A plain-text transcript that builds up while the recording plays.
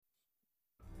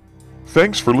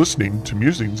Thanks for listening to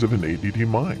Musings of an ADD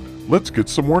Mind. Let's get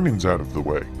some warnings out of the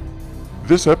way.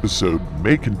 This episode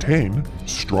may contain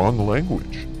strong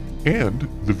language, and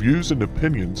the views and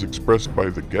opinions expressed by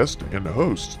the guest and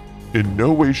hosts in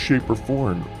no way, shape, or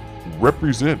form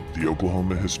represent the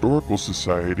Oklahoma Historical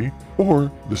Society or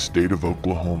the state of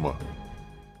Oklahoma.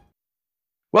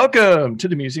 Welcome to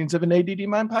the Musings of an ADD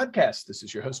Mind podcast. This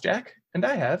is your host, Jack, and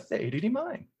I have the ADD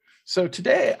Mind. So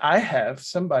today I have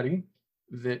somebody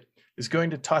that is going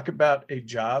to talk about a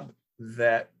job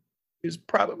that is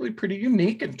probably pretty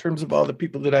unique in terms of all the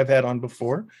people that I've had on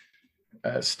before.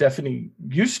 Stephanie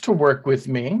used to work with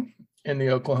me in the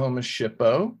Oklahoma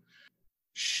SHPO.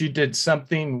 She did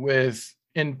something with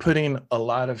inputting a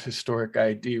lot of historic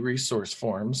ID resource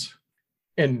forms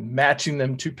and matching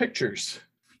them to pictures.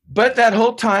 But that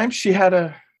whole time, she had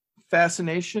a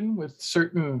fascination with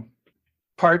certain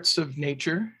parts of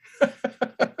nature,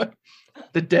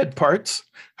 the dead parts.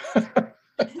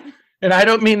 And I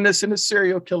don't mean this in a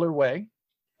serial killer way.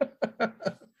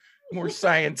 More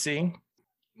sciencey.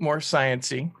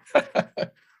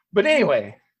 But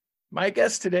anyway, my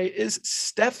guest today is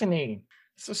Stephanie.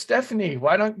 So Stephanie,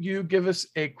 why don't you give us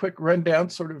a quick rundown,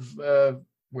 sort of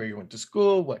where you went to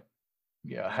school,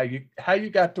 how you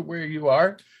got to where you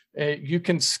are. You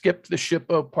can skip the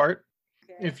SHPO part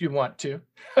if you want to,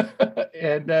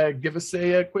 and give us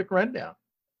a quick rundown.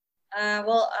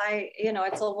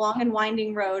 It's a long and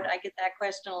winding road. I get that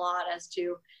question a lot as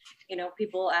to,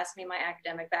 people ask me my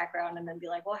academic background and then be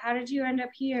like, well, how did you end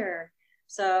up here?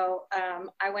 So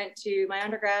my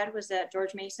undergrad was at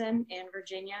George Mason in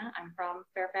Virginia. I'm from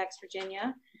Fairfax,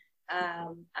 Virginia.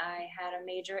 I had a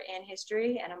major in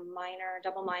history and a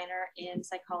double minor in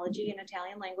psychology and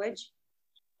Italian language.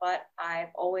 But I've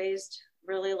always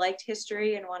really liked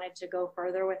history and wanted to go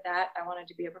further with that. I wanted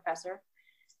to be a professor.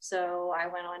 So I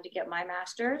went on to get my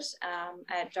master's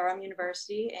at Durham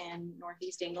University in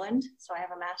Northeast England. So I have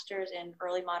a master's in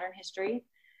early modern history,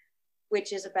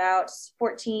 which is about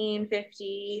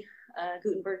 1450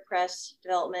 Gutenberg press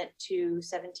development to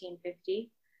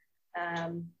 1750.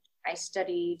 I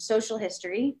studied social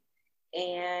history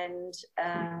and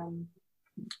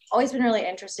always been really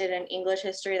interested in English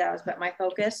history. That was my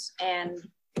focus. And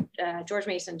George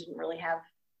Mason didn't really have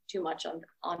too much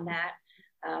on that.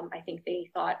 I think they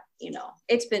thought,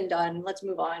 it's been done. Let's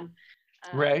move on.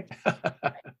 Right.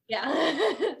 Yeah.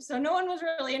 So no one was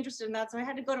really interested in that. So I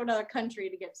had to go to another country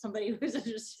to get somebody who was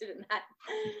interested in that.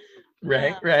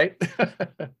 Right.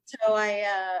 So I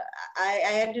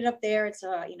ended up there. It's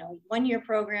a 1-year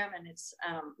program, and it's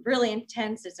really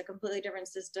intense. It's a completely different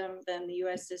system than the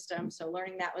U.S. system. So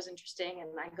learning that was interesting. And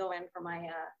I go in for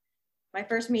my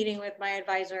first meeting with my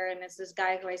advisor, and it's this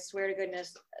guy who I swear to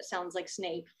goodness sounds like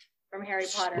Snape from Harry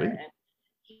Potter. Sweet. And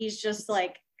he's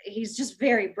just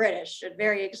very British and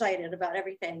very excited about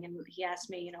everything. And he asked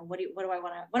me, what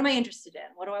am I interested in?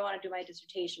 What do I want to do my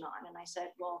dissertation on? And I said,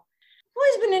 well, I've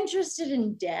always been interested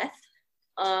in death,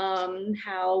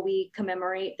 how we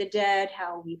commemorate the dead,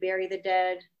 how we bury the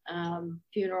dead,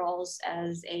 funerals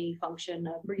as a function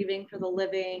of grieving for the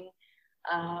living,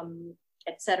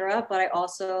 etc. But I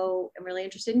also am really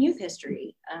interested in youth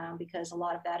history because a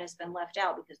lot of that has been left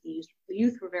out because the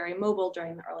youth were very mobile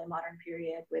during the early modern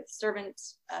period with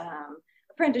servants,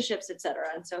 apprenticeships, etc.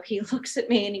 And so he looks at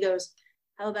me and he goes,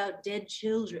 how about dead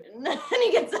children? And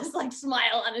he gets this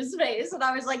smile on his face. And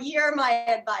I was like, you're my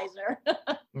advisor.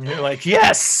 And you're like,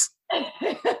 yes.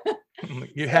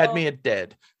 You had me at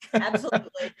dead.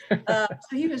 Absolutely. So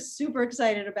he was super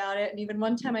excited about it. And even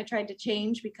one time I tried to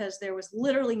change because there was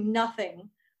literally nothing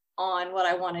on what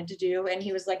I wanted to do. And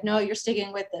he was like, no, you're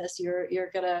sticking with this.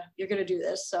 You're gonna do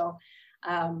this. So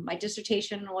my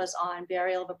dissertation was on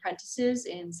burial of apprentices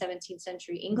in 17th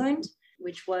century England,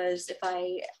 which was, if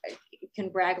I can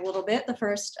brag a little bit, the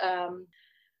first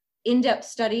in-depth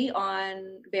study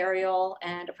on burial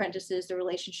and apprentices, the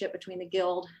relationship between the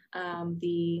guild,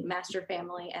 the master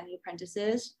family, and the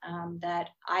apprentices that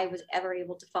I was ever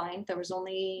able to find. There was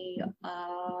only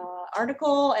an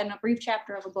article and a brief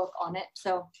chapter of a book on it.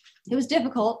 So it was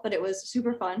difficult, but it was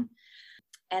super fun.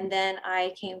 And then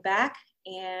I came back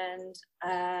and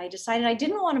I decided I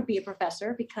didn't want to be a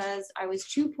professor because I was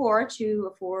too poor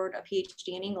to afford a PhD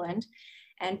in England.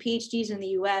 And PhDs in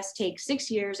the US take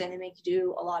 6 years and they make you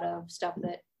do a lot of stuff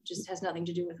that just has nothing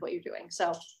to do with what you're doing.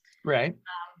 So Right.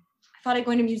 I thought I'd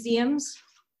go into museums.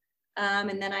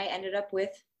 And then I ended up with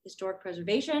historic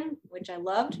preservation, which I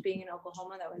loved. Being in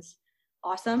Oklahoma, that was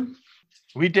awesome.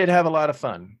 We did have a lot of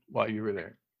fun while you were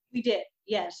there. We did.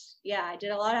 Yes. Yeah, I had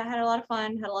a lot of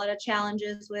fun, had a lot of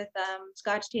challenges with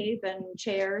Scotch tape and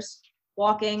chairs,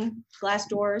 walking, glass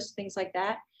doors, things like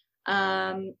that.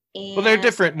 Well, they're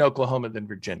different in Oklahoma than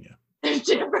Virginia. They're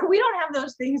different. We don't have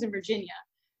those things in Virginia.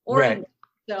 Or right. England,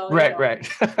 so, right.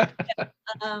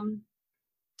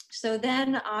 So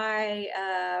then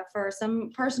for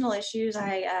some personal issues,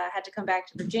 I had to come back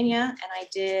to Virginia, and I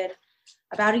did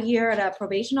about a year at a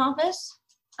probation office,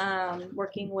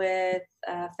 working with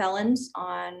felons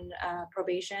on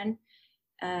probation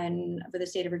and for the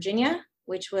state of Virginia,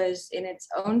 which was in its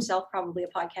own self probably a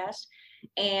podcast.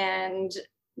 And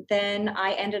then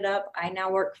I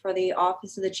now work for the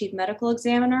Office of the Chief Medical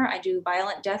Examiner. I do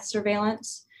violent death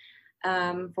surveillance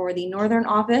for the Northern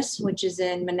Office, which is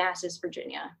in Manassas,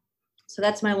 Virginia. So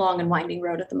that's my long and winding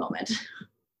road at the moment.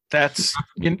 That's,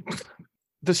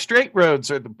 the straight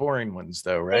roads are the boring ones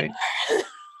though, right?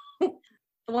 The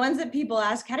ones that people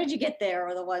ask, how did you get there,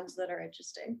 are the ones that are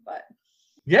interesting. But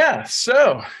yeah,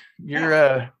 so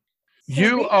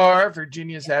you are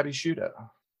Virginia's Abby Sciuto.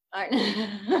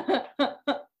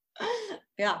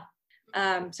 Yeah.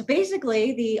 So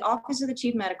basically, the Office of the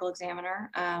Chief Medical Examiner,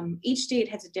 each state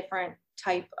has a different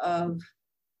type of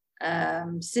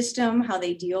system, how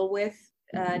they deal with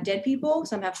dead people.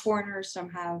 Some have coroners, some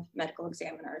have medical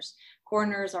examiners.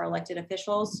 Coroners are elected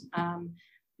officials.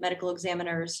 Medical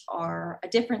examiners are a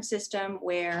different system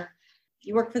where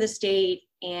you work for the state,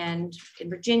 and in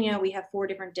Virginia, we have 4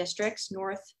 different districts: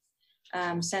 North,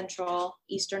 Central,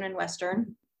 Eastern, and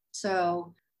Western.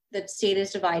 So the state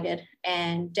is divided,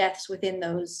 and deaths within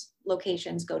those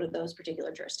locations go to those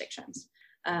particular jurisdictions.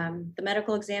 The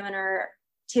medical examiner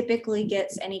typically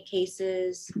gets any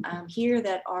cases here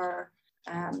that are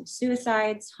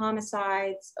suicides,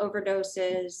 homicides,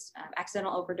 overdoses,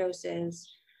 accidental overdoses,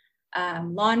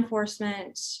 law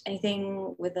enforcement,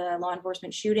 anything with a law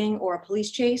enforcement shooting or a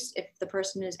police chase. If the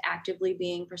person is actively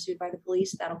being pursued by the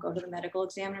police, that'll go to the medical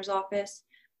examiner's office.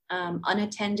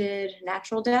 Unattended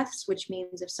natural deaths, which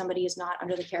means if somebody is not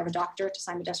under the care of a doctor to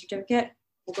sign the death certificate,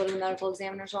 will go to the medical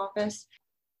examiner's office.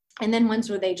 And then ones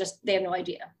where they have no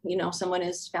idea, someone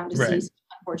is found deceased,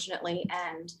 unfortunately,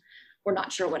 and we're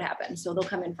not sure what happened. So they'll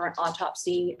come in for an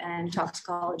autopsy and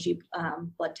toxicology,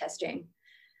 blood testing.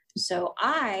 So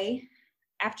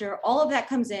after all of that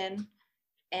comes in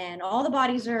and all the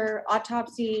bodies are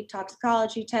autopsy,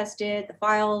 toxicology tested, the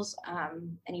files,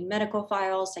 any medical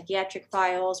files, psychiatric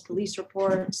files, police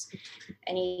reports,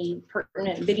 any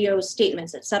pertinent videos,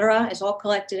 statements, etc., is all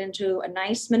collected into a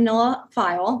nice manila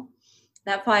file.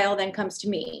 That file then comes to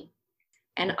me,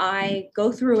 and I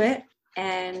go through it,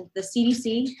 and the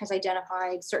CDC has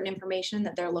identified certain information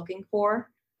that they're looking for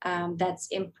that's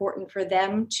important for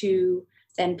them to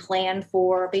then plan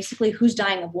for basically who's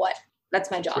dying of what. That's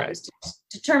my job, is to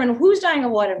determine who's dying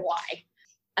of what and why.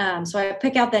 So I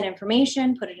pick out that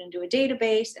information, put it into a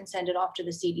database, and send it off to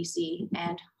the CDC.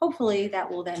 And hopefully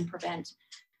that will then prevent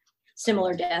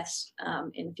similar deaths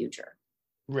in the future.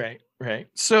 Right.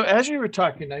 So as you were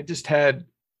talking, I just had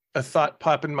a thought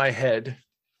pop in my head,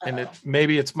 and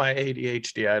maybe it's my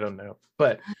ADHD, I don't know.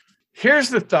 But here's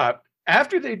the thought.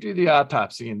 After they do the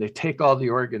autopsy and they take all the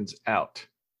organs out,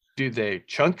 do they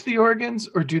chunk the organs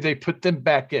or do they put them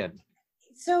back in?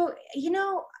 So,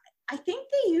 I think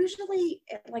they usually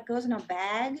goes in a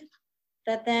bag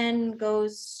that then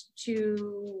goes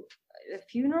to a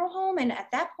funeral home. And at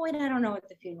that point, I don't know what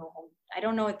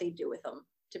they do with them,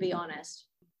 to be honest.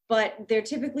 But they're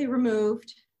typically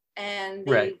removed, and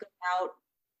they go out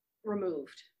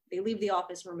removed. They leave the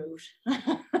office removed.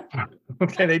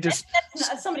 Okay, they just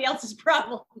that's somebody else's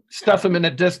problem. Stuff them in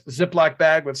a Ziploc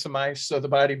bag with some ice, sew the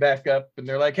body back up, and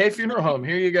they're like, "Hey, funeral home,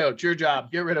 here you go. It's your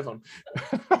job. Get rid of them."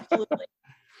 Absolutely,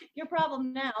 your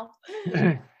problem now.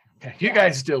 Okay, you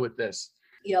guys deal with this.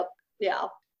 Yep. Yeah.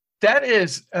 That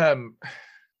is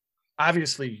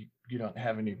obviously you don't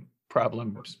have any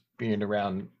problems being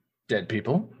around dead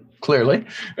people, clearly.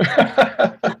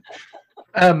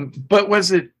 But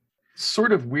was it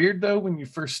sort of weird though when you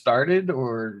first started,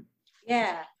 or?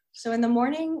 Yeah. So in the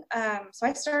morning, so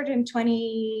I started in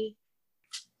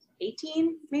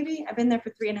 2018, maybe. I've been there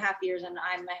for 3.5 years, and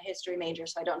I'm a history major,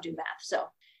 so I don't do math. So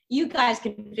you guys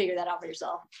can figure that out for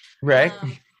yourself. Right.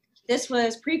 This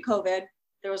was pre-COVID.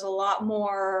 There was a lot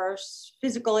more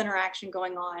physical interaction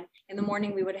going on. In the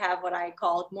morning, we would have what I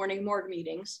called morning morgue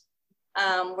meetings,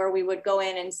 where we would go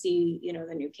in and see,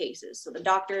 the new cases. So the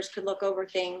doctors could look over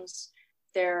things.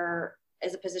 There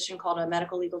is a position called a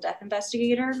medical legal death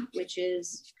investigator, which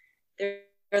is they're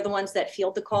the ones that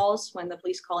field the calls when the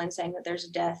police call in saying that there's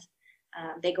a death.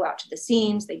 They go out to the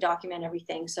scenes, they document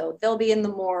everything. So they'll be in the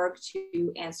morgue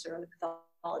to answer the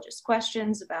pathologist's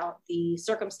questions about the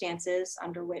circumstances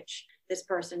under which this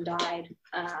person died,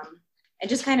 and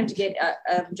just kind of to get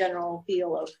a general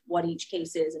feel of what each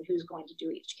case is and who's going to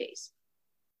do each case.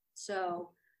 So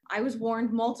I was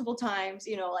warned multiple times,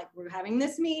 like, we're having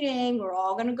this meeting, we're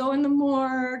all going to go in the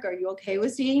morgue. Are you okay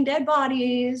with seeing dead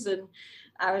bodies? And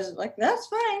I was like, that's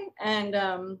fine.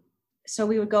 And so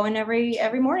we would go in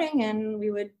every morning, and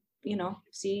we would,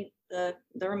 see the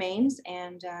remains.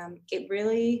 And that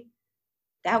really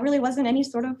wasn't any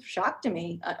sort of shock to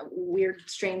me.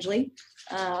 Strangely,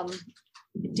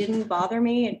 it didn't bother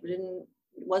me. It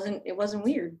wasn't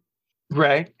weird.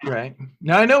 Right.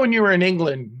 Now, I know when you were in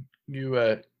England,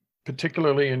 you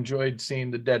particularly enjoyed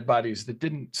seeing the dead bodies that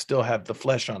didn't still have the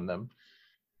flesh on them.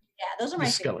 Yeah, those are my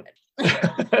favorite.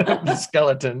 The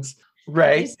skeletons,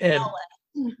 right?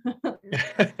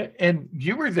 And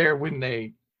you were there weren't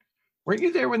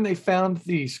you there when they found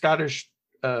the Scottish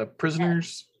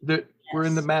prisoners that were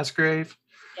in the mass grave?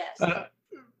 Yes.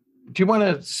 Do you want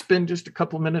to spend just a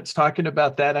couple minutes talking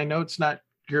about that? I know it's not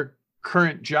your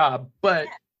current job, but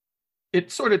it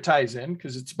sort of ties in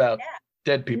because it's about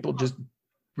dead people, just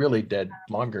really dead,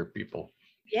 longer people.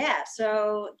 Yeah.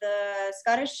 So the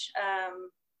Scottish,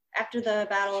 after the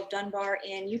Battle of Dunbar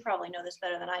you probably know this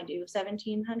better than I do,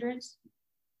 1700s,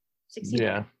 1600s.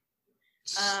 Yeah,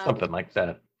 something like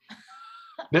that.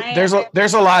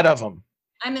 There's a lot of them.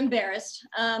 I'm embarrassed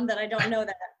that I don't know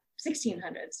that.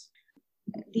 1600s.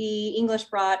 The English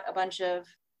brought a bunch of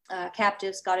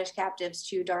Scottish captives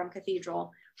to Durham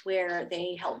Cathedral, where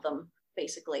they held them,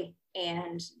 basically.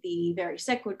 And the very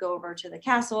sick would go over to the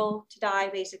castle to die,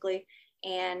 basically.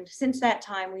 And since that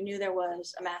time, we knew there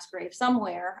was a mass grave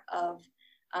somewhere of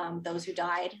those who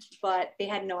died, but they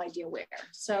had no idea where.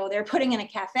 So they're putting in a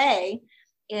cafe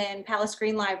in Palace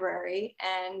Green Library.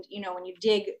 And, when you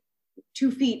dig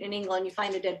 2 feet in England, you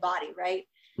find a dead body, right?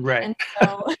 Right. And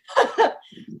so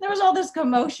there was all this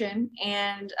commotion,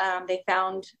 and they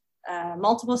found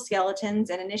multiple skeletons,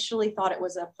 and initially thought it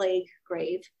was a plague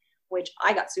grave, which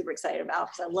I got super excited about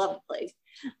because I love the plague.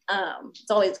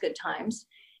 It's always good times.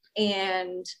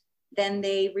 And then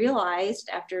they realized,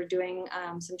 after doing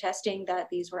some testing, that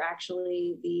these were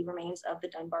actually the remains of the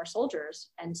Dunbar soldiers.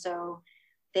 And so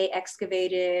they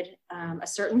excavated a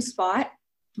certain spot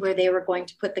where they were going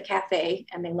to put the cafe,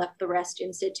 and they left the rest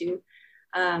in situ.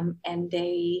 And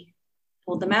they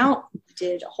pulled them out,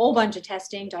 did a whole bunch of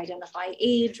testing to identify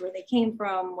age, where they came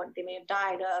from, what they may have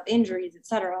died of, injuries,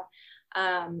 etc.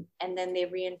 And then they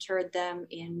reinterred them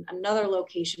in another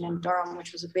location in Durham,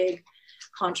 which was a big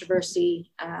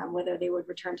controversy, whether they would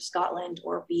return to Scotland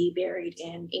or be buried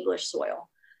in English soil,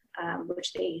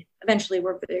 which they eventually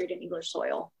were buried in English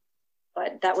soil.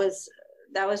 But that was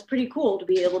pretty cool to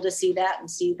be able to see that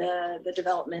and see the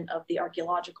development of the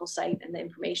archaeological site and the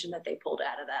information that they pulled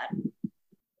out of that.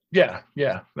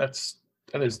 Yeah,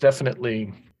 that is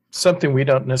definitely something we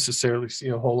don't necessarily see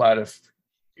a whole lot of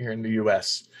here in the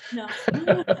US. No.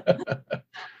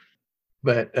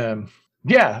 But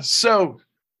so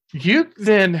you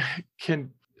then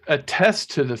can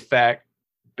attest to the fact,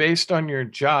 based on your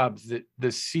job, that the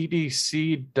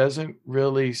CDC doesn't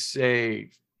really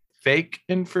say fake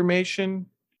information,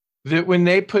 that when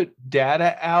they put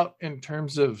data out in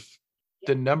terms of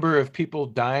the number of people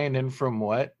dying and from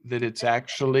what, that it's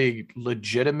actually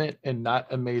legitimate and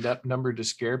not a made up number to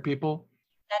scare people?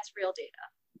 That's real data.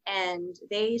 And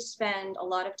they spend a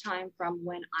lot of time from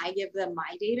when I give them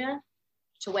my data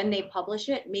to when they publish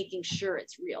it, making sure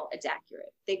it's real, it's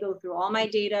accurate. They go through all my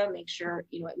data, make sure,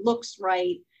 it looks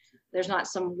right. There's not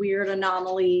some weird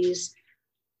anomalies.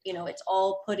 It's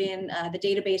all put in the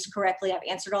database correctly. I've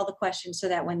answered all the questions so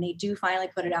that when they do finally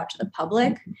put it out to the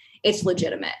public, it's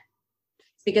legitimate,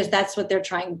 because that's what they're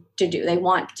trying to do. They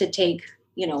want to take,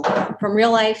 from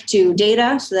real life to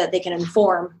data so that they can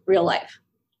inform real life.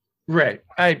 Right.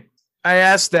 I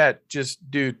asked that just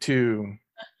due to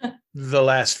the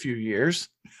last few years.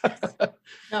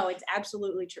 No, it's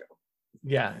absolutely true.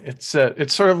 Yeah, it's sort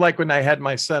of like when I had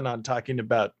my son on talking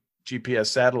about GPS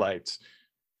satellites.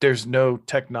 There's no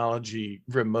technology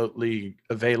remotely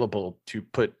available to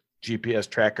put GPS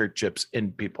tracker chips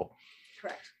in people.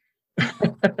 Correct.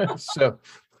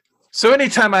 So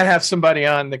anytime I have somebody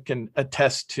on that can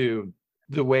attest to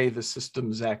the way the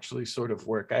systems actually sort of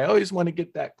work, I always want to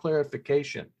get that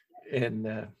clarification.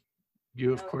 And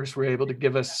you, of course, were able to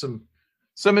give us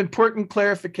some important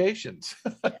clarifications.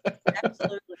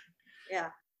 Absolutely. Yeah.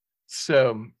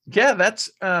 So yeah,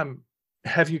 that's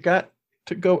have you got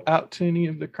to go out to any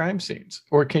of the crime scenes,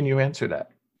 or can you answer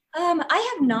that?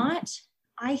 I have not.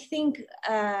 I think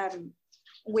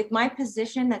with my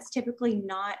position, that's typically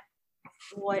not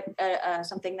what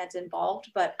something that's involved,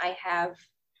 but I have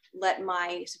let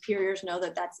my superiors know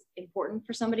that that's important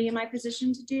for somebody in my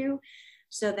position to do,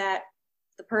 so that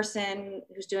the person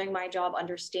who's doing my job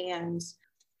understands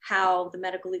how the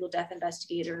medical legal death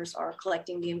investigators are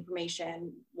collecting the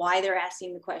information, why they're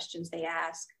asking the questions they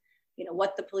ask,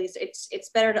 what the police, it's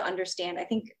better to understand. I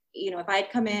think, if I had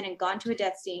come in and gone to a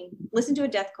death scene, listened to a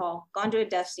death call, gone to a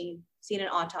death scene, seen an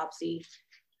autopsy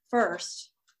first,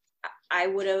 I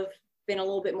would have been a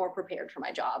little bit more prepared for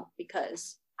my job,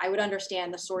 because I would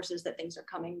understand the sources that things are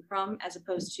coming from, as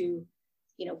opposed to,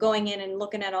 going in and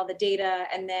looking at all the data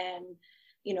and then,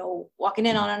 walking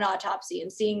in on an autopsy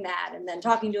and seeing that, and then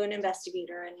talking to an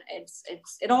investigator, and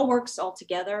it all works all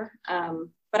together.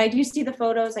 But I do see the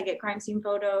photos. I get crime scene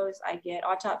photos. I get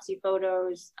autopsy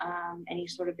photos, any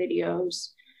sort of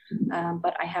videos.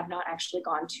 But I have not actually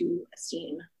gone to a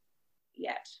scene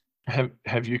yet.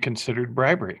 Have you considered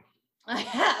bribery? I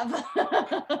have.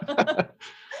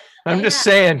 I'm just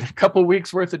saying, a couple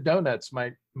weeks worth of donuts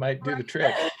might do the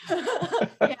trick.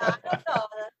 Yeah, I don't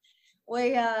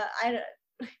know.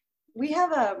 We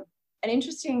have an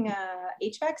interesting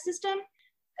HVAC system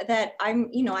that I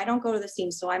don't go to the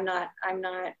scene, so I'm not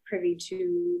privy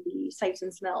to the sights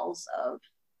and smells of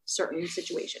certain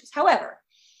situations. However,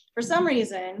 for some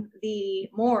reason, the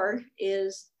morgue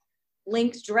is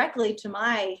linked directly to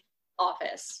my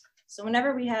office. So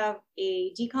whenever we have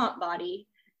a decomp body,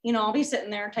 I'll be sitting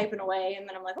there typing away, and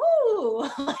then I'm like, ooh,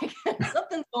 like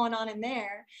something's going on in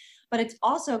there. But it's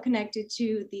also connected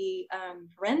to the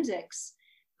forensics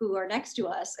who are next to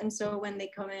us. And so when they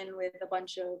come in with a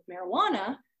bunch of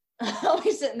marijuana, I'll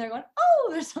be sitting there going, oh,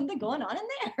 there's something going on in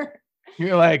there.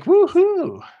 You're like,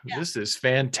 woohoo, yeah. This is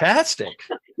fantastic.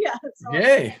 Yeah. So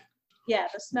yay. Yeah,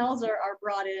 the smells are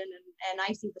brought in, and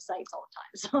I see the sights all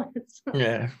the time. So it's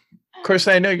yeah. Of course,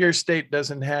 I know your state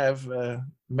doesn't have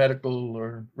medical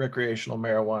or recreational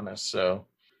marijuana, so.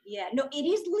 Yeah, no, it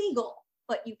is legal,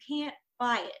 but you can't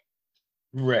buy it.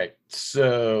 Right.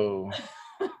 So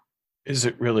is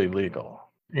it really legal?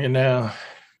 Yeah.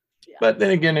 But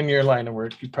then again, in your line of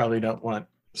work, you probably don't want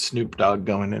Snoop Dogg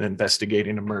going and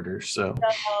investigating a murder. So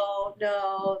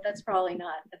no, that's probably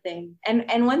not a thing.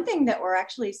 And one thing that we're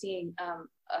actually seeing,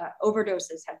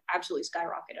 overdoses have absolutely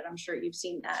skyrocketed. I'm sure you've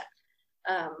seen that.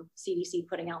 CDC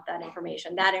putting out that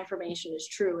information. That information is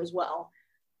true as well.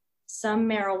 Some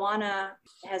marijuana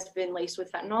has been laced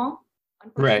with fentanyl.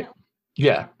 Right.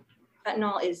 Yeah.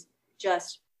 Fentanyl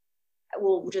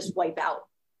will just wipe out.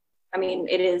 I mean,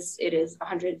 it is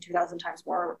 100, 2,000 times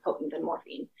more potent than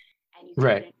morphine, and you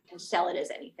can sell it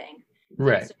as anything.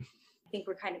 Right. So I think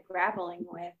we're kind of grappling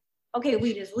with, okay,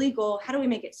 weed is legal. How do we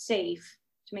make it safe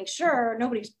to make sure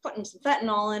nobody's putting some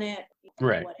fentanyl in it?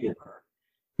 Right. Whatever.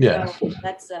 Yeah. So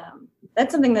that's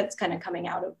something that's kind of coming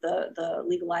out of the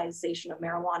legalization of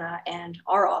marijuana, and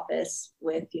our office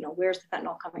with, where's the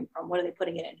fentanyl coming from? What are they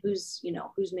putting it in? Who's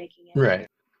making it? Right.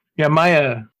 Yeah.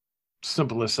 My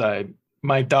simple aside,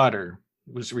 my daughter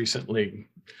was recently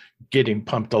getting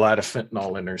pumped a lot of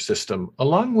fentanyl in her system,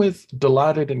 along with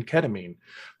Dilaudid and ketamine.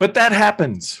 But that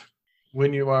happens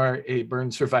when you are a burn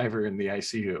survivor in the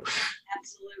ICU.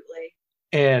 Absolutely.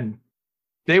 And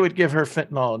they would give her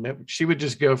fentanyl, and she would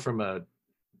just go from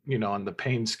on the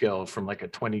pain scale from like a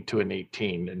 20 to an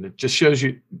 18. And it just shows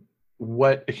you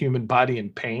what a human body in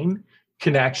pain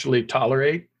can actually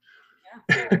tolerate.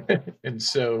 Yeah. And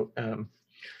so,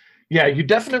 you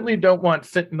definitely don't want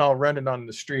fentanyl running on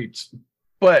the streets.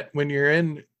 But when you're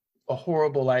in a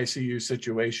horrible ICU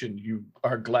situation, you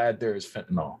are glad there is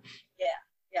fentanyl. Yeah.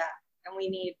 And we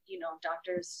need,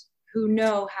 doctors who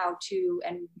know how to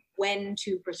and when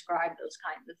to prescribe those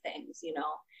kinds of things,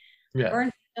 Yeah.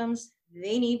 Burn victims,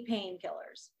 they need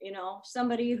painkillers,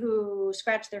 somebody who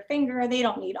scratched their finger, they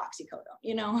don't need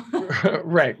oxycodone,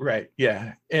 Right.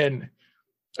 Yeah. And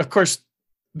of course,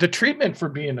 the treatment for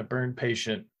being a burn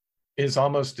patient is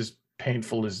almost as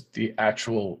painful as the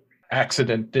actual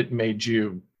accident that made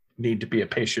you need to be a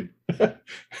patient,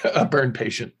 a burn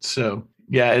patient. So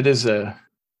yeah, it is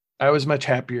I was much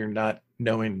happier not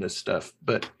knowing this stuff,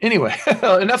 but anyway,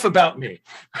 enough about me.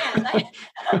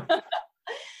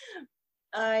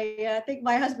 I think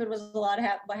my husband was a lot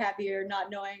happier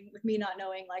not knowing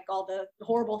like all the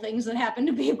horrible things that happen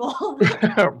to people.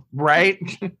 Right.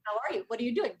 How are you? What are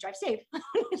you doing? Drive safe.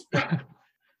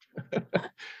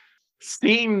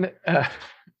 Seen,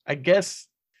 I guess,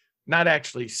 not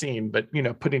actually seen, but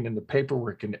putting in the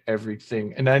paperwork and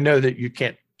everything. And I know that you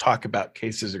can't talk about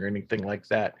cases or anything like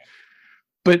that,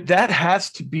 but that has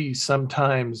to be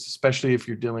sometimes, especially if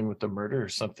you're dealing with a murder or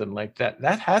something like that,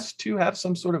 that has to have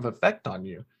some sort of effect on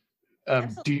you.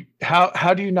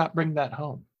 How do you not bring that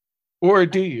home, or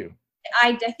do you?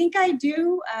 I think I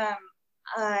do.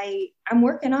 I'm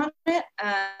working on it.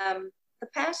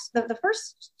 The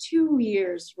first 2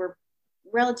 years were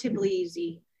relatively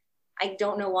easy. I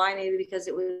don't know why, maybe because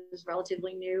it was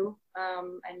relatively new.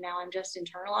 And now I'm just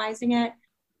internalizing it.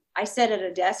 I sit at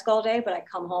a desk all day, but I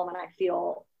come home and I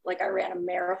feel like I ran a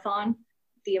marathon.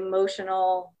 The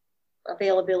emotional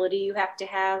availability you have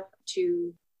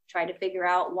to try to figure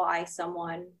out why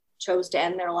someone chose to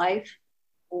end their life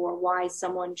or why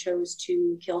someone chose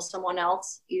to kill someone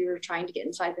else. You're trying to get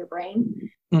inside their brain.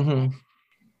 Mm-hmm.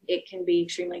 It can be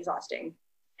extremely exhausting.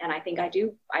 And I think I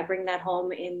bring that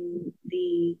home in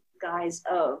the guise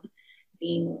of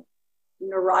being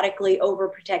neurotically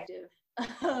overprotective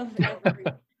of every,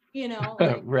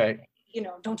 like, Right.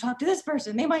 Don't talk to this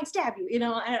person, they might stab you,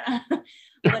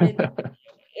 but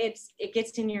it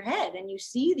gets in your head and you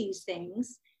see these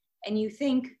things and you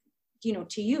think,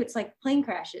 to you, it's like plane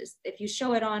crashes. If you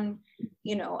show it on,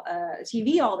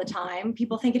 TV all the time,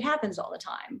 people think it happens all the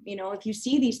time. If you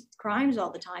see these crimes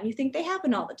all the time, you think they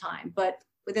happen all the time, but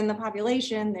within the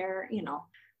population, they're,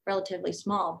 relatively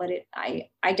small. But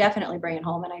I definitely bring it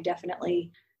home, and I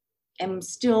definitely am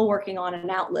still working on an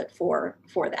outlet for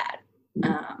that.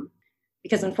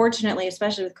 Because unfortunately,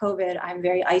 especially with COVID, I'm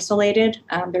very isolated.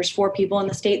 There's 4 people in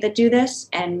the state that do this,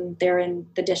 and they're in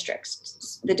the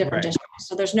districts, the different districts.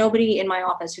 So there's nobody in my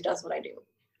office who does what I do.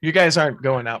 You guys aren't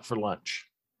going out for lunch.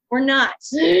 We're not.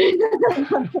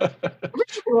 For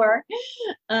sure.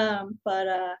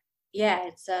 Yeah,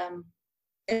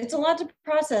 it's a lot to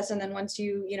process. And then once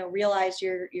you realize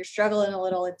you're struggling a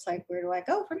little, it's like, where do I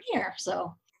go from here?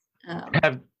 So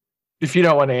if you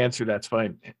don't want to answer, that's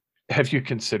fine. Have you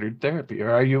considered therapy,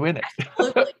 or are you in it?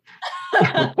 Absolutely.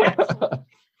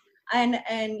 And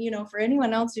for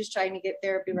anyone else who's trying to get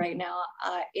therapy right now,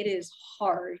 it is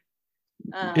hard.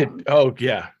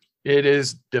 It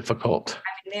is difficult. I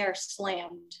mean, they're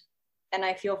slammed, and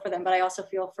I feel for them, but I also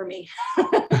feel for me.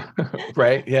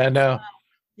 Right. Yeah, no.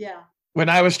 Yeah. When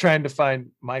I was trying to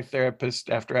find my therapist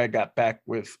after I got back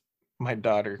with my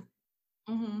daughter,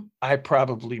 mm-hmm. I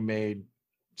probably made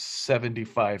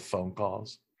 75 phone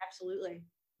calls. Absolutely.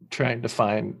 Trying to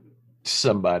find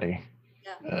somebody.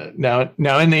 Yeah.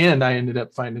 Now in the end, I ended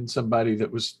up finding somebody that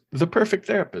was the perfect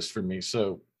therapist for me.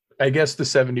 So I guess the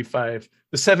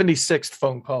 76th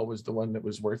phone call was the one that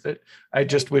was worth it. I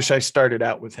just wish I started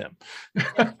out with him.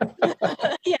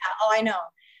 Yeah. Oh, I know.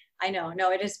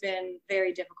 No, it has been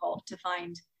very difficult to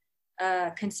find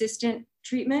consistent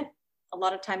treatment. A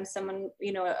lot of times someone,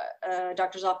 a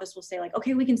doctor's office will say like,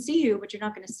 okay, we can see you, but you're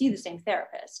not going to see the same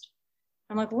therapist.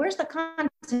 I'm like, where's the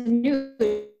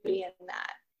continuity in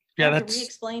that? Yeah, that's. We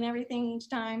explain everything each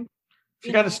time.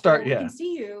 You got to start. We can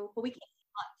see you, but we can't.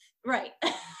 Right.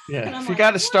 Yeah. If you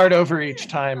got to start over each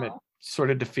time, it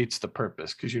sort of defeats the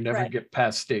purpose because you never get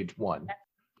past stage 1.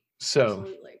 So,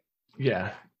 absolutely.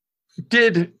 Yeah.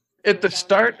 At the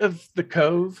start of the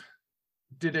Cove,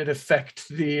 did it affect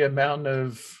the amount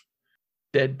of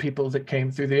dead people that came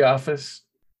through the office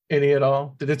any at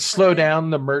all? Did it slow down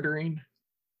the murdering?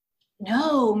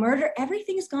 No,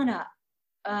 everything's gone up.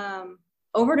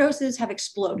 Overdoses have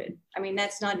exploded. I mean,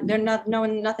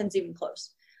 nothing's even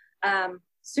close.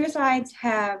 Suicides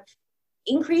have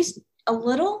increased a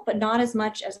little, but not as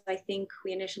much as I think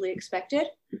we initially expected.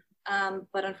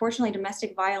 But unfortunately,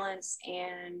 domestic violence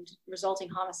and resulting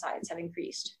homicides have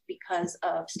increased because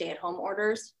of stay-at-home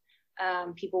orders.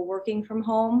 People working from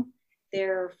home,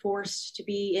 they're forced to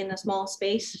be in a small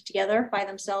space together by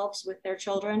themselves with their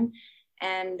children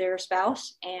and their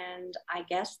spouse. And I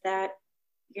guess that,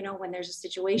 when there's a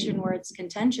situation where it's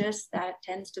contentious, that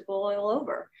tends to boil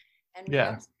over. And we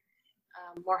have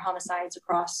more homicides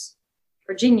across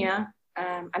Virginia.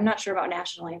 I'm not sure about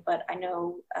nationally, but I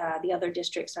know the other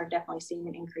districts are definitely seeing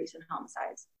an increase in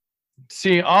homicides.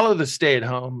 See, all of the stay at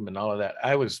home and all of that,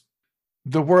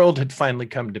 the world had finally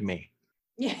come to me.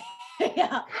 Yeah.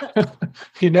 Yeah.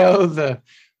 The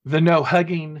no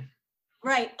hugging.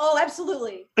 Right. Oh,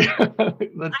 absolutely.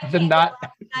 the not.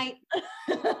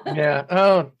 Yeah.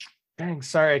 Oh, dang.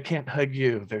 Sorry, I can't hug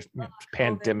you. There's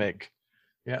pandemic.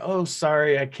 Yeah. Oh,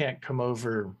 sorry, I can't come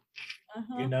over.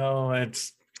 Uh-huh.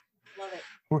 It's. Love it.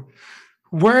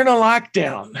 We're in a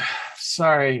lockdown.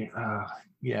 Sorry.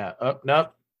 Yeah. Oh, no.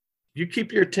 You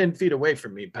keep your 10 feet away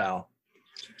from me, pal.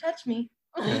 Don't touch me.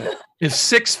 If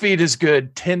 6 feet is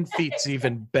good, 10 feet's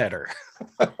even better.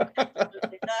 My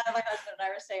husband and I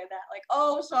were saying that, like,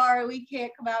 oh, sorry, we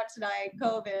can't come out tonight,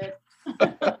 COVID.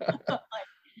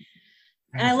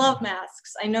 And I love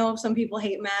masks. I know some people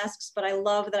hate masks, but I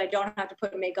love that I don't have to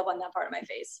put makeup on that part of my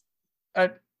face.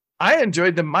 I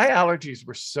enjoyed them. My allergies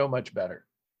were so much better.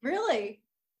 Really?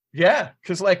 Yeah,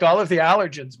 because like all of the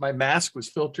allergens, my mask was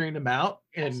filtering them out.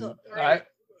 And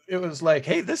it was like,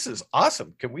 hey, this is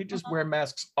awesome. Can we just wear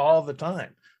masks all the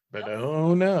time? But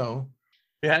oh no.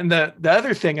 Yeah, and the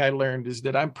other thing I learned is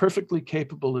that I'm perfectly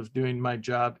capable of doing my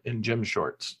job in gym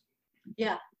shorts.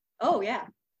 Yeah. Oh, yeah.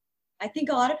 I think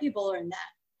a lot of people learn that.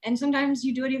 And sometimes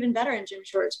you do it even better in gym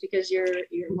shorts because you're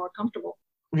more comfortable.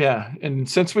 Yeah, and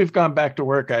since we've gone back to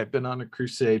work, I've been on a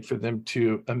crusade for them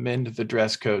to amend the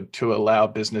dress code to allow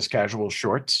business casual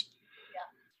shorts.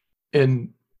 Yeah. And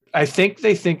I think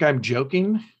they think I'm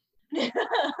joking,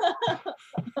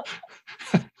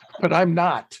 but I'm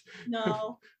not.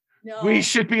 No. We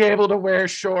should be able to wear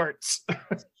shorts.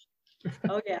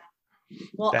 Oh yeah.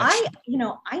 Well, I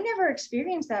never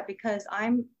experienced that because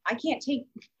I can't take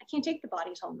the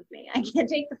bodies home with me. I can't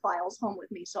take the files home with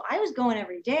me. So I was going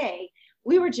every day.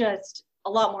 We were just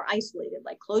a lot more isolated,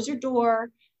 like close your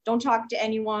door, don't talk to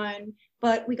anyone,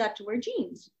 but we got to wear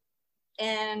jeans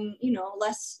and,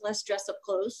 less dress up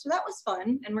clothes. So that was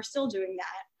fun. And we're still doing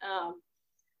that.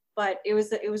 But it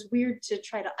was weird to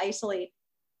try to isolate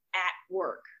at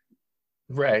work.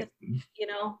 Right.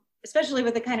 Especially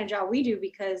with the kind of job we do,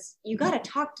 because you got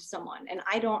to talk to someone, and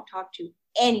I don't talk to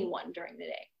anyone during the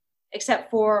day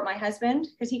except for my husband,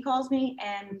 because he calls me,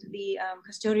 and the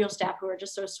custodial staff, who are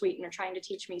just so sweet and are trying to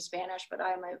teach me Spanish, but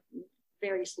I'm a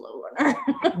very slow learner.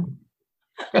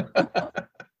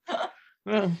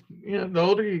 Well, the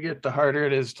older you get, the harder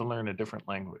it is to learn a different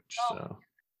language. So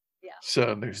yeah.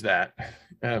 So there's that.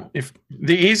 If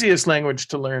the easiest language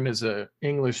to learn as a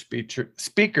English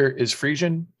speaker is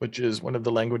Frisian, which is one of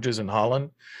the languages in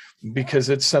Holland, because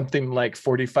it's something like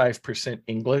 45%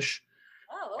 English.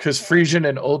 Because Frisian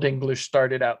and Old English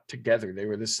started out together. They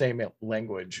were the same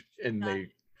language, and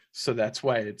so that's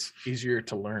why it's easier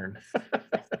to learn.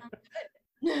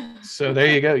 So there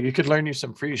you go. You could learn you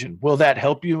some Frisian. Will that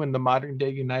help you in the modern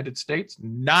day United States?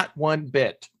 Not one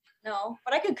bit. No,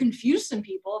 but I could confuse some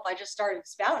people if I just started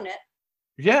spouting it.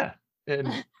 Yeah.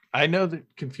 And I know that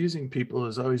confusing people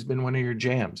has always been one of your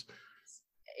jams.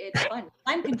 It's fun.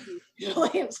 I'm confused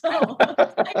usually, so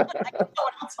I know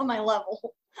what's on my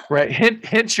level. Right.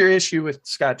 Hence your issue with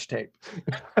Scotch tape.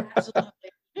 Absolutely.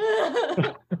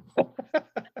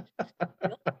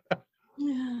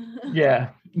 Yeah.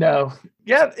 No.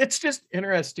 Yeah. It's just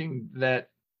interesting that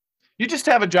you just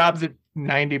have a job that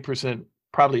 90%,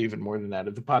 probably even more than that,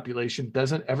 of the population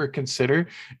doesn't ever consider,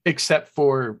 except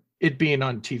for it being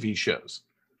on TV shows.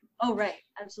 Oh, right.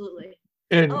 Absolutely.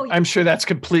 And I'm sure that's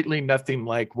completely nothing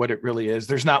like what it really is.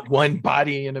 There's not one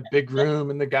body in a big room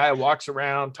and the guy walks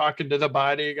around talking to the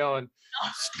body going,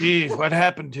 Steve, what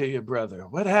happened to you, brother?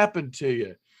 What happened to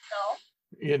you?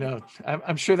 No.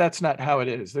 I'm sure that's not how it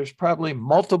is. There's probably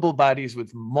multiple bodies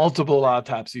with multiple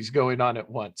autopsies going on at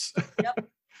once. Yep.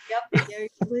 There's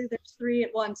 3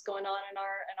 at once going on in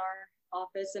our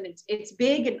office, and it's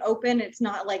big and open. It's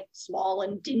not like small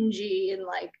and dingy and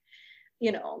like,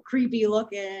 creepy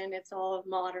looking. It's all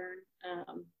modern.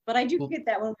 But I do get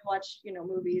that when we watch,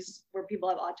 movies where people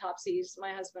have autopsies.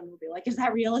 My husband will be like, "Is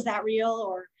that real? Is that real?"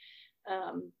 Or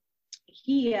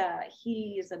he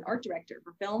is an art director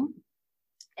for film,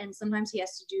 and sometimes he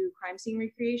has to do crime scene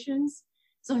recreations.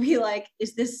 So he'll be like,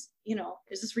 "Is this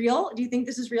real? Do you think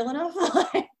this is real enough?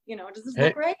 Does this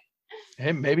look right?"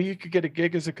 Hey, maybe you could get a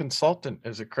gig as a consultant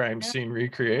as a crime scene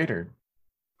recreator.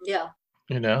 Yeah.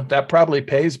 That probably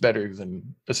pays better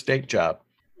than a state job.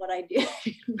 What I do.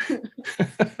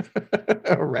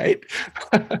 Right.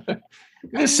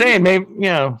 Just saying,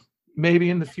 maybe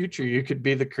in the future you could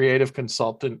be the creative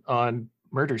consultant on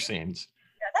murder scenes.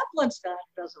 Yeah, that blood splatter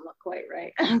doesn't look quite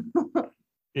right.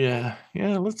 Yeah,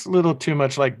 looks a little too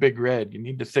much like Big Red. You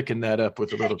need to thicken that up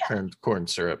with a little corn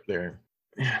syrup there.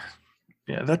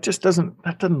 Yeah, that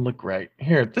doesn't look right.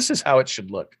 Here, this is how it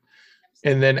should look.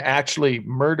 And then actually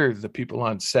murder the people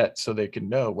on set so they can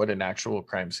know what an actual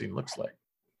crime scene looks like.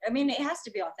 I mean, it has to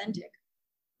be authentic.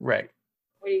 Right.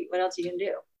 What else are you gonna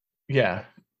do? Yeah.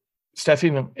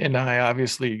 Steffi and I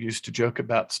obviously used to joke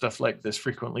about stuff like this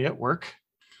frequently at work.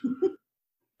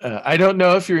 I don't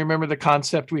know if you remember the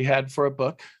concept we had for a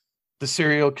book, The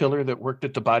Serial Killer That Worked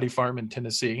at the Body Farm in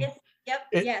Tennessee. Yes. Yep.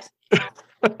 Yes.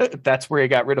 That's where he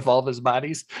got rid of all of his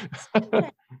bodies.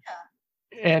 Yeah.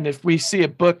 And if we see a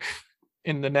book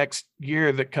in the next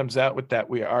year that comes out with that,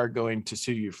 we are going to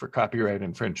sue you for copyright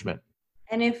infringement.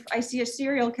 And if I see a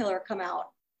serial killer come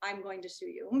out, I'm going to sue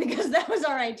you because that was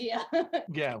our idea.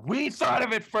 Yeah, we thought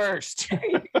of it first.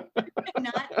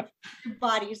 Not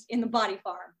bodies in the body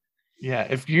farm. Yeah,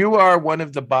 if you are one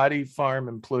of the body farm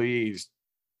employees,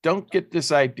 don't get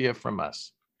this idea from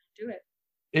us. Do it.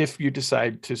 If you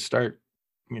decide to start,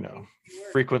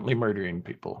 frequently murdering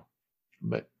people.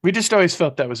 But we just always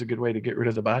felt that was a good way to get rid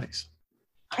of the bodies.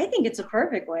 I think it's a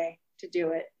perfect way to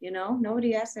do it.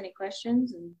 Nobody asks any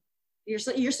questions, and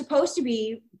you're supposed to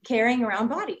be carrying around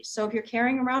bodies. So if you're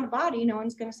carrying around a body, no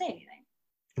one's going to say anything.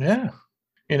 Yeah.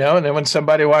 And then when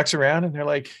somebody walks around and they're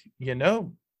like,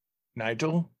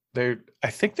 Nigel, I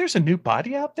think there's a new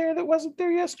body out there that wasn't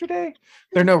there yesterday.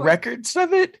 There are no records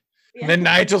of it. Yeah. And then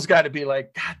Nigel's got to be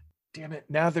like, God damn it.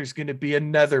 Now there's going to be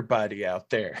another body out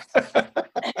there.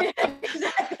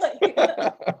 Exactly.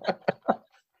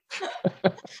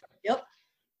 Yep.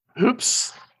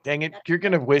 Oops. Dang it. You're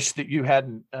going to wish that you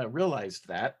hadn't realized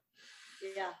that.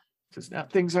 Yeah. Because now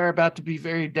things are about to be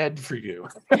very dead for you.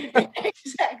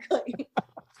 Exactly.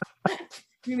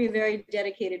 You're going to be very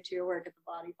dedicated to your work at the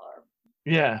body farm.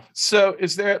 Yeah. So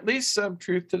is there at least some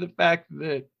truth to the fact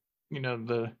that,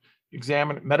 the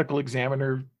medical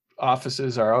examiner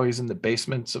offices are always in the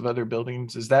basements of other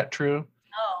buildings? Is that true?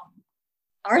 Oh,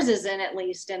 ours isn't, at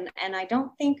least. And I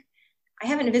don't think, I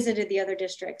haven't visited the other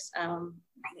districts.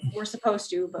 We're supposed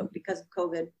to, but because of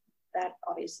COVID, that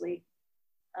obviously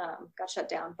got shut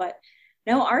down. But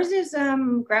no, ours is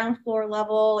ground floor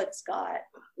level. It's got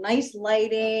nice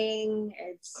lighting.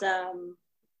 It's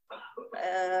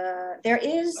there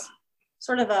is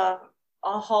sort of a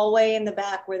hallway in the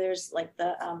back where there's like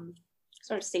the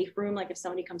sort of safe room. Like if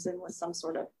somebody comes in with some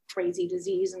sort of crazy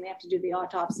disease and they have to do the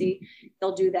autopsy,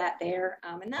 they'll do that there.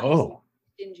 And that was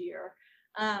dingier.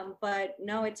 But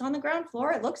no, it's on the ground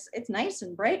floor. It's nice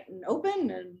and bright and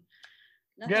open and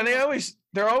yeah,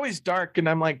 they're always dark. And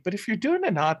I'm like, but if you're doing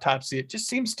an autopsy, it just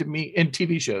seems to me in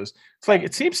TV shows, it's like,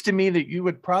 it seems to me that you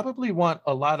would probably want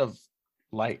a lot of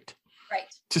light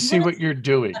to see what you're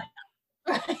doing.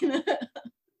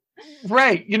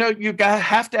 Right. You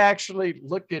have to actually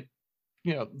look at,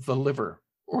 the liver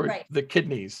or the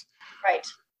kidneys. Right.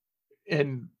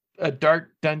 And a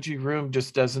dark, dungy room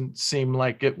just doesn't seem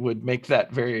like it would make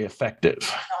that very effective.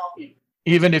 No.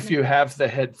 Even if you have the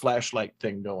head flashlight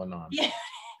thing going on. Yeah.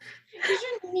 You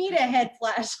shouldn't need a head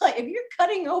flashlight. If you're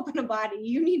cutting open a body,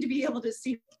 you need to be able to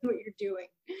see what you're doing.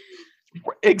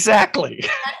 Exactly.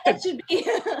 That should be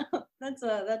that's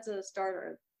a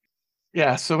starter.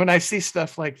 Yeah. So when I see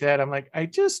stuff like that, I'm like, I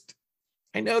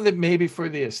know that maybe for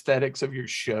the aesthetics of your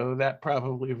show, that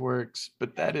probably works,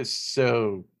 but that is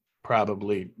so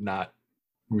probably not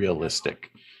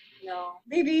realistic. No,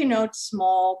 maybe,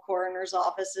 small coroner's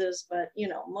offices, but,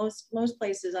 most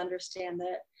places understand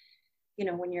that,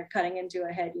 when you're cutting into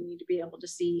a head, you need to be able to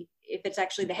see if it's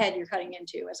actually the head you're cutting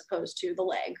into as opposed to the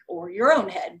leg or your own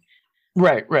head.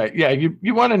 Right. Yeah.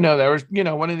 You want to know that. Or,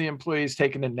 one of the employees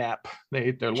taking a nap, they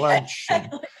ate their lunch.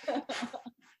 And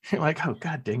you're like, oh,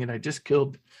 God dang it. I just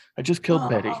killed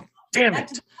Betty. Damn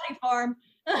it. Body farm.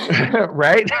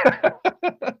 Right.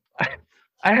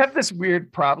 I have this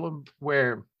weird problem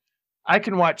where I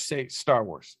can watch, say, Star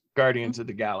Wars, Guardians of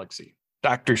the Galaxy,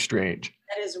 Doctor Strange.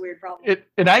 That is a weird problem.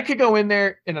 And I could go in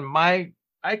there and I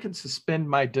can suspend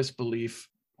my disbelief.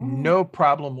 No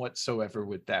problem whatsoever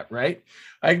with that, right?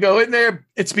 I go in there.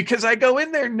 It's because I go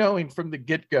in there knowing from the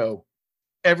get-go,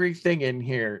 everything in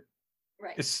here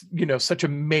is, such a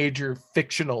major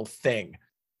fictional thing.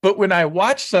 But when I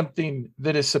watch something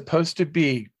that is supposed to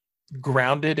be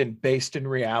grounded and based in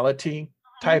reality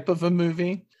type of a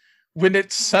movie, when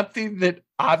it's something that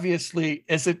obviously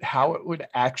isn't how it would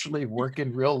actually work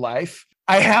in real life,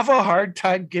 I have a hard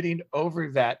time getting over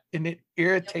that, and it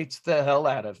irritates the hell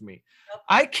out of me.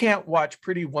 I can't watch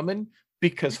Pretty Woman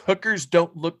because hookers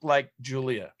don't look like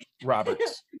Julia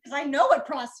Roberts. Because I know what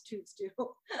prostitutes do.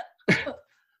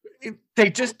 They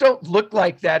just don't look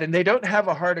like that, and they don't have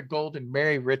a heart of gold and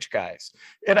marry rich guys.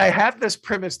 And I have this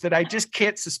premise that I just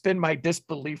can't suspend my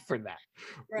disbelief for that,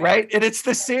 right? And it's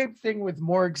the same thing with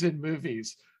morgues in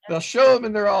movies. They'll show them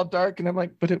and they're all dark, and I'm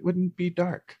like, but it wouldn't be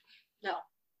dark. No.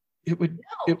 It would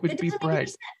be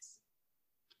bright.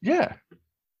 Yeah.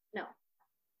 No.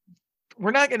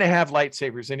 We're not going to have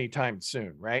lightsabers anytime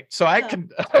soon, right? So I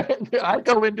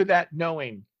go into that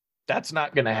knowing that's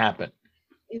not going to happen.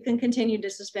 You can continue to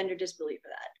suspend your disbelief for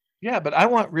that. Yeah, but I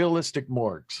want realistic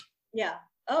morgues. Yeah.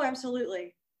 Oh,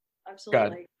 absolutely.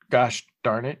 Gosh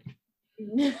darn it.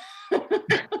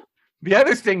 The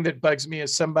other thing that bugs me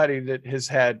as somebody that has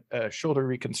had shoulder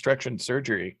reconstruction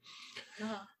surgery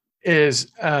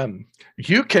is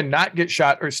you cannot get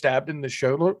shot or stabbed in the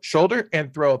shoulder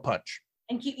and throw a punch.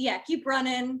 And keep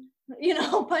running,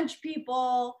 punch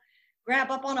people, grab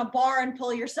up on a bar and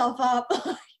pull yourself up.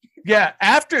 Yeah,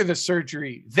 after the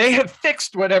surgery, they have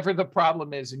fixed whatever the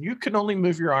problem is, and you can only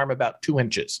move your arm about 2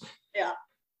 inches. Yeah.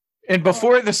 And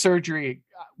before the surgery,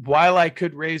 while I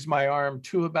could raise my arm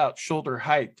to about shoulder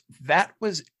height, that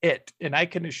was it. And I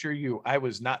can assure you, I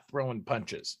was not throwing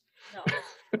punches.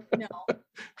 No. No.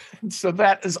 And so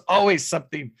that is always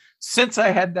something since I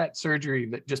had that surgery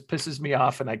that just pisses me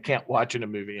off and I can't watch in a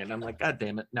movie. And I'm like, God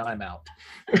damn it, now I'm out.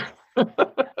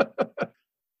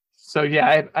 So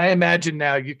yeah, I imagine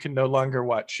now you can no longer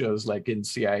watch shows like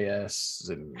NCIS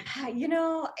and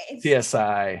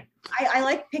CSI. I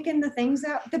like picking the things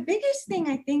out. The biggest thing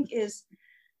I think is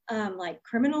like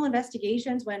criminal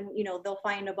investigations when, they'll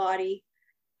find a body,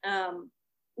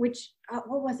 which,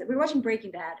 what was it? We were watching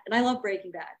Breaking Bad, and I love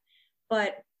Breaking Bad,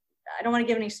 but I don't want to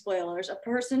give any spoilers. A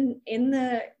person in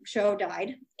the show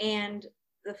died, and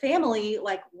the family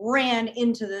like ran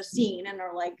into the scene and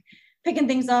are like picking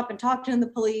things up and talking to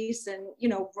the police and,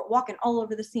 walking all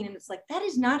over the scene. And it's like, that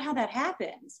is not how that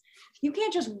happens. You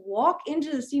can't just walk into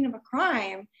the scene of a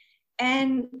crime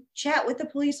and chat with the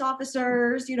police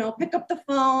officers, pick up the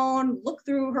phone, look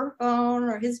through her phone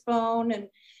or his phone. And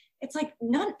it's like,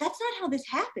 that's not how this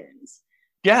happens.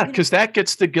 Yeah, because that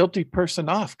gets the guilty person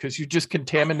off because you just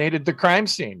contaminated the crime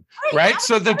scene, right?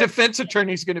 So the defense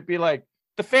attorney's going to be like,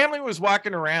 the family was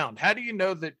walking around. How do you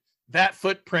know that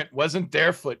footprint wasn't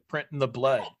their footprint in the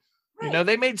blood? Right.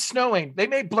 They made they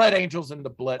made blood angels in the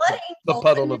blood, the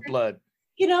puddle of blood.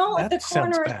 The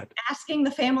coroner is asking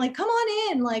the family, come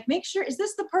on in, like, make sure, is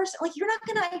this the person? Like, you're not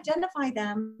going to identify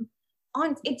them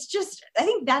on, it's just, I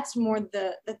think that's more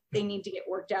that they need to get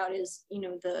worked out is,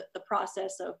 the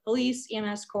process of police,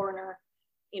 EMS, coroner,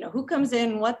 who comes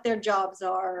in, what their jobs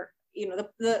are,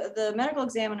 the medical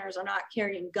examiners are not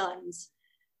carrying guns,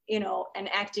 and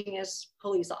acting as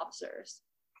police officers.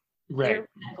 Right. They're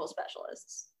medical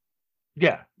specialists.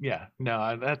 Yeah.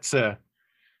 No, that's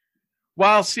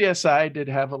while CSI did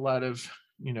have a lot of,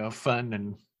 fun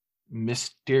and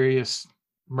mysterious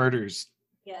murders,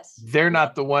 yes, they're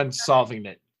not the ones solving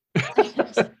it.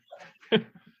 Yeah.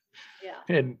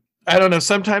 And I don't know,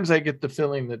 sometimes I get the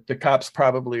feeling that the cops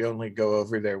probably only go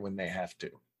over there when they have to.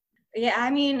 Yeah,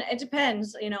 I mean, it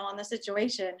depends, on the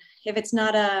situation. If it's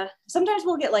not sometimes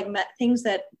we'll get like things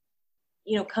that,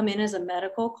 come in as a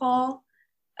medical call.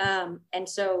 And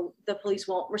so the police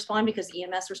won't respond because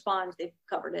EMS responds, they've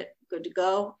covered it, good to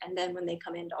go. And then when they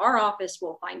come into our office,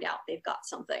 we'll find out they've got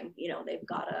something, they've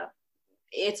got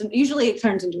usually it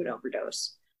turns into an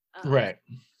overdose. Right.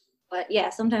 But yeah,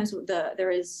 sometimes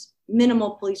there is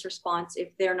minimal police response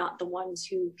if they're not the ones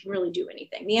who can really do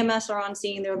anything. The EMS are on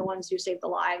scene, they're the ones who save the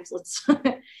lives. Let's,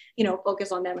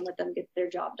 focus on them and let them get their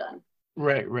job done.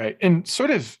 Right. And sort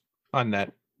of on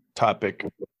that topic,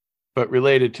 but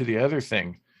related to the other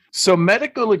thing. So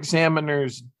medical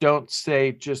examiners don't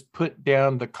say just put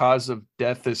down the cause of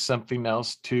death as something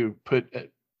else to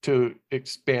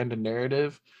expand a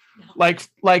narrative. No.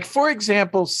 Like for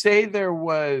example, say there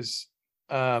was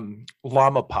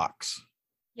llama pox.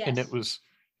 Yes.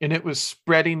 And it was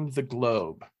spreading the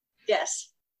globe. Yes.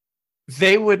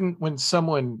 They wouldn't, when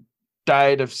someone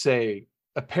died of, say,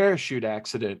 a parachute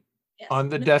accident, yes, on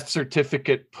the death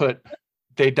certificate put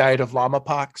they died of llama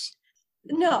pox.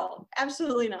 No,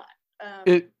 absolutely not.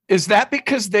 Is that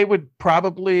because they would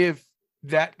probably, if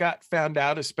that got found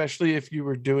out, especially if you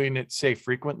were doing it, say,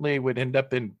 frequently, would end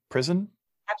up in prison?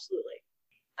 Absolutely.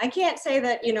 I can't say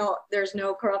that, there's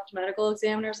no corrupt medical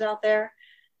examiners out there.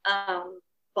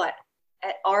 But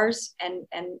at ours and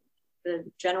the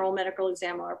general medical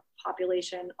examiner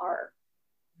population are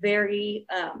very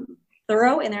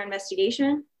thorough in their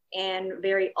investigation and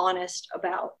very honest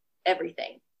about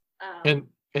everything. And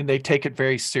they take it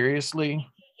very seriously?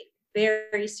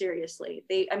 Very seriously.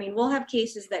 We'll have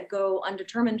cases that go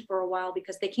undetermined for a while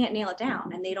because they can't nail it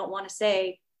down and they don't want to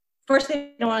say, first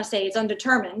they don't want to say it's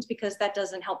undetermined because that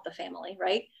doesn't help the family,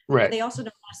 right? Right. But they also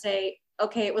don't want to say,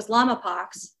 okay, it was llama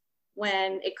pox,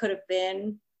 when it could have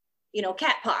been,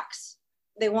 cat pox.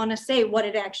 They want to say what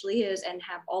it actually is and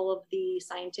have all of the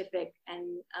scientific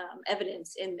and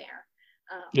evidence in there.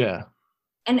 Yeah.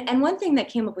 And one thing that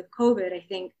came up with COVID, I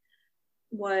think,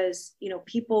 was,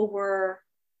 people were,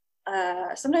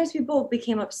 sometimes people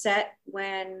became upset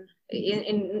when,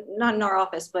 not in our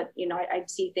office, but, I'd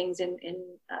see things in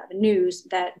the news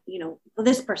that, well,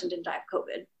 this person didn't die of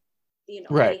COVID.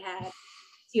 Right. They had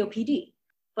COPD.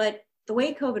 But the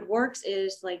way COVID works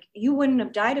is like, you wouldn't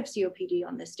have died of COPD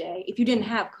on this day if you didn't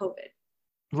have COVID.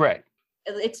 Right.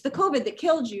 It's the COVID that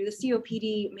killed you. The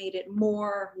COPD made it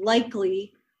more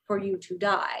likely for you to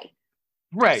die.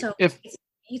 Right. So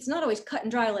it's not always cut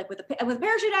and dry, like with a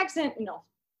parachute accident,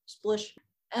 splish,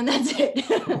 and that's it.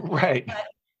 Right.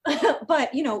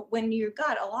 But when you've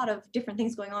got a lot of different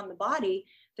things going on in the body,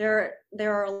 there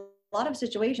are a lot of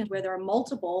situations where there are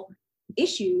multiple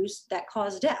issues that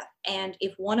cause death, and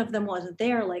if one of them wasn't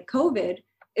there, like COVID,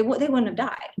 they wouldn't have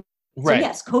died. Right. So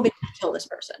yes, COVID did kill this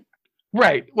person.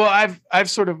 Right. Well, I've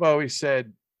sort of always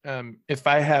said if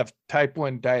I have type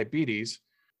 1 diabetes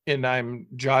and I'm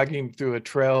jogging through a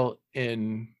trail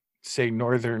in, say,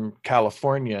 Northern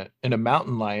California, and a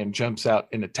mountain lion jumps out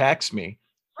and attacks me,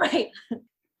 Right.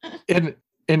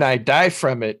 and I die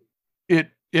from it,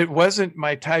 it wasn't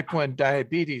my type 1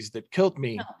 diabetes that killed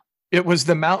me. No. It was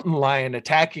the mountain lion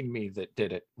attacking me that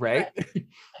did it, right?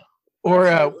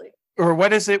 Absolutely. Or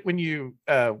what is it when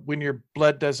your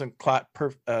blood doesn't clot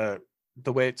the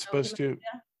way it's supposed to?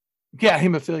 Yeah,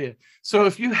 hemophilia. So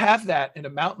if you have that and a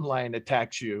mountain lion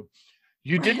attacks you,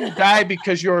 you didn't die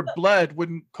because your blood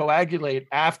wouldn't coagulate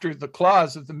after the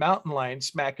claws of the mountain lion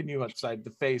smacking you upside the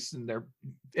face and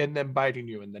then biting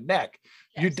you in the neck.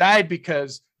 Yes. You died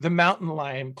because the mountain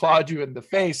lion clawed you in the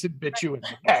face and bit you in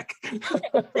the neck.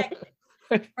 Right.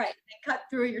 They cut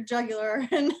through your jugular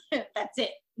and that's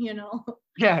it,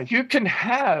 Yeah, you can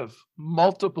have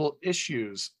multiple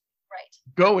issues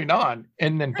going on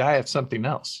and then die of something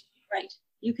else. Right.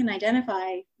 You can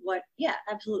identify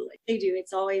absolutely. They do.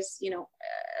 It's always,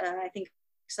 I think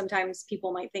sometimes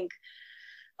people might think,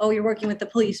 oh, you're working with the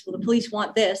police. Well, the police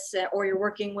want this, or you're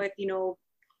working with,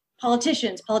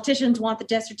 politicians. Politicians want the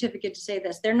death certificate to say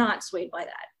this. They're not swayed by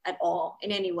that at all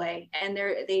in any way. And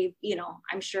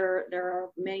I'm sure there are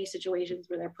many situations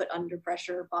where they're put under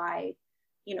pressure by,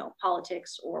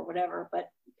 politics or whatever. But,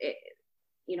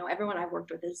 everyone I've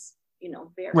worked with is,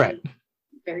 very,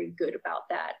 very good about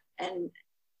that. And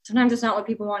sometimes it's not what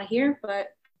people want to hear, but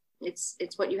it's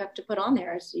what you have to put on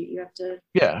there. So you have to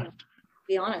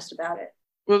be honest about it.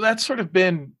 Well, that's sort of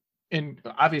been, and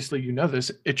obviously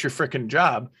this, it's your freaking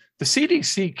job. The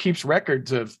CDC keeps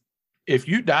records of if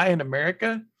you die in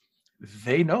America,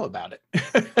 they know about it.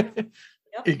 Yep.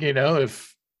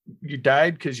 If you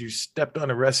died because you stepped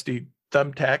on a rusty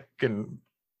thumbtack and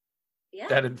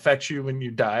that infects you when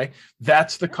you die,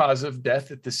 that's the cause of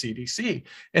death at the CDC.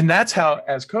 And that's how,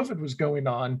 as COVID was going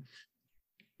on,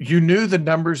 you knew the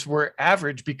numbers were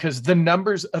average because the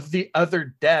numbers of the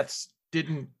other deaths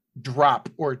didn't drop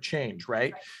or change,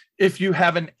 right? If you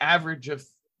have an average of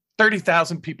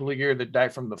 30,000 people a year that die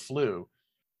from the flu,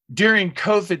 during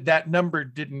COVID, that number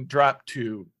didn't drop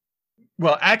to,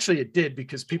 well, actually it did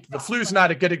because the flu is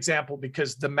not a good example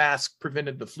because the mask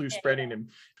prevented the flu spreading. And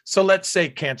so let's say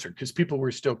cancer, because people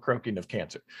were still croaking of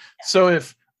cancer. So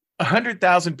if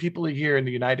 100,000 people a year in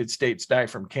the United States die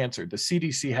from cancer, the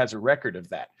CDC has a record of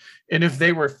that. And if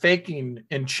they were faking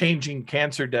and changing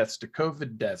cancer deaths to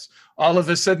COVID deaths, all of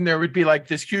a sudden there would be like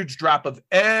this huge drop of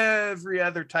every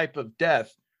other type of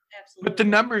death. Absolutely. But the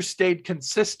numbers stayed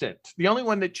consistent. The only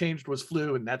one that changed was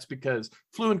flu, and that's because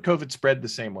flu and COVID spread the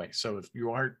same way. So if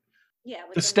you aren't,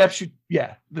 the steps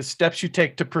you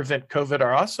take to prevent COVID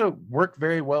are also work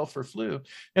very well for flu.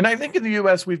 And I think in the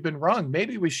US we've been wrong.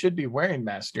 Maybe we should be wearing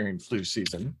masks during flu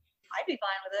season. I'd be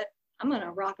fine with it. I'm going to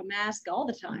rock a mask all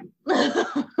the time.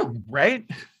 Right?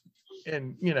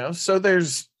 And so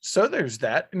there's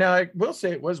that. Now I will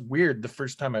say it was weird the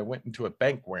first time I went into a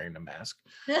bank wearing a mask.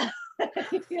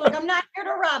 You're like, I'm not here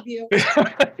to rob you.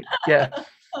 Yeah.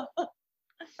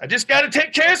 I just got to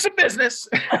take care of some business.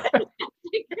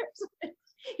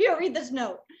 Here, read this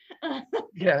note.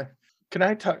 Yeah. Can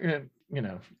I talk?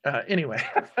 Anyway.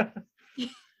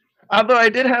 Although I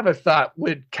did have a thought,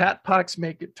 would cat pox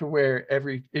make it to where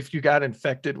if you got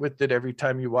infected with it, every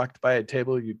time you walked by a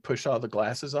table, you'd push all the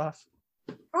glasses off?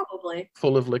 Probably.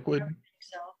 Full of liquid? I think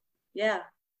so. Yeah.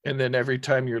 And then every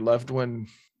time your loved one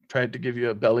tried to give you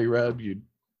a belly rub, you'd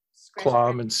claw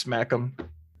them and smack them?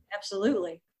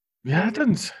 Absolutely. Yeah, it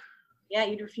doesn't. Yeah,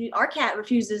 you'd refuse. Our cat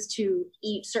refuses to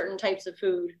eat certain types of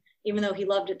food, even though he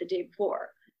loved it the day before.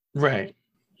 Right.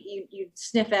 So you'd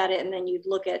sniff at it, and then you'd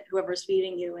look at whoever's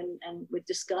feeding you and with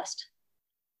disgust.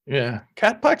 Yeah.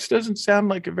 Cat pox doesn't sound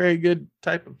like a very good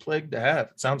type of plague to have.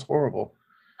 It sounds horrible.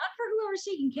 Not for whoever's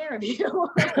taking care of you.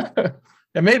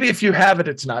 And maybe if you have it,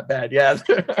 it's not bad. Yeah.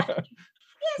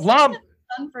 Yes,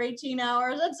 for 18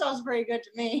 hours. That sounds pretty good to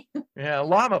me. Yeah,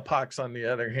 llama pox, on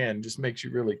the other hand, just makes you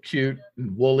really cute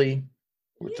and woolly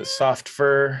with the soft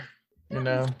fur, If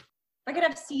I could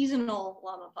have seasonal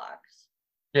llama pox.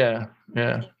 Yeah.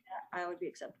 I would be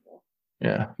acceptable.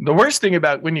 Yeah. The worst thing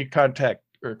about when you contract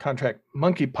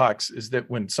monkeypox is that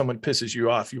when someone pisses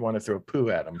you off, you want to throw poo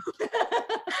at them.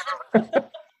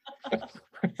 That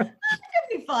could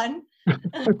be fun.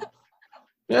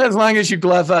 Yeah, as long as you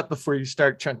glove up before you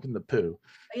start chunking the poo.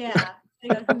 Yeah.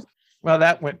 Well,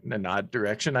 that went in an odd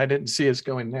direction. I didn't see us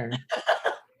going there.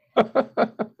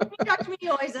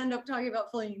 You always end up talking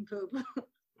about flinging poop.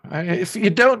 If you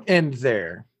don't end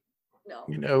there,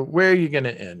 no. Where are you going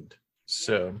to end?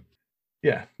 So,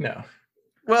 yeah, no.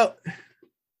 Well,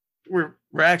 we're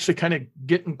actually kind of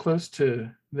getting close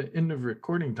to the end of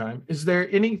recording time. Is there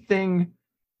anything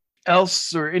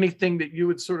else or anything that you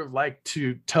would sort of like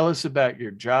to tell us about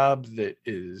your job that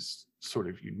is sort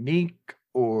of unique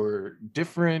or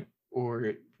different,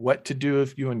 or what to do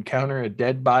if you encounter a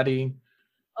dead body?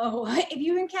 Oh, if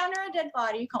you encounter a dead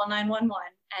body, call 911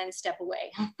 and step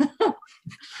away.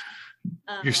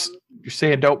 You're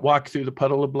saying don't walk through the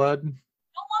puddle of blood? Don't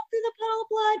walk through the puddle of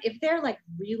blood. If they're like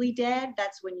really dead,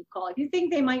 that's when you call. If you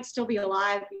think they might still be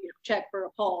alive, you check for a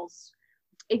pulse.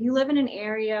 If you live in an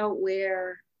area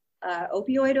where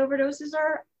opioid overdoses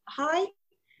are high,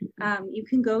 you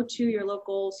can go to your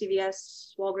local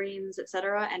CVS, Walgreens,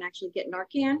 etc., and actually get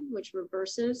Narcan, which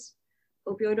reverses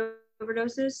opioid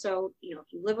overdoses. So, if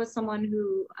you live with someone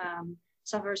who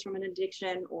suffers from an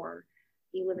addiction, or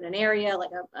you live in an area like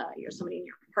you're somebody in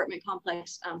your apartment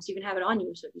complex, so you can have it on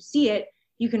you. So if you see it,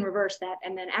 you can reverse that.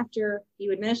 And then after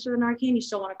you administer the Narcan, you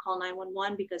still want to call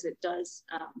 911 because it does,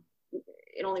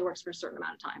 it only works for a certain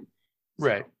amount of time.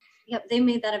 Right. So, yep, they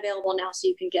made that available now, so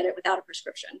you can get it without a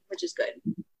prescription, which is good.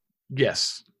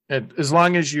 Yes. And as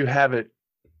long as you have it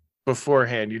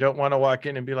beforehand, you don't want to walk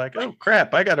in and be like, oh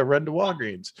crap, I got to run to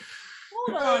Walgreens.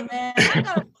 Hold on, man. I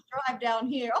got to drive down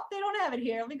here. Oh, they don't have it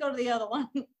here. Let me go to the other one.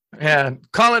 Yeah,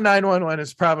 calling 911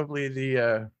 is probably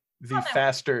the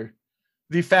faster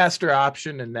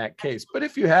option in that case. But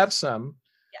if you have some,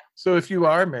 so if you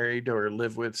are married or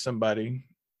live with somebody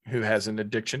who has an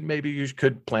addiction, maybe you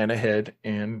could plan ahead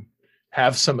and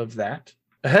have some of that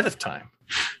ahead of time.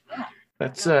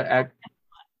 That's that's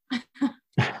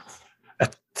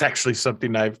actually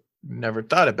something I've never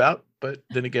thought about. But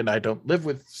then again, I don't live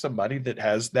with somebody that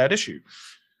has that issue.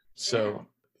 So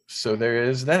there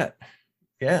is that.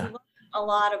 Yeah. You learn a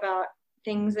lot about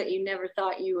things that you never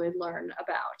thought you would learn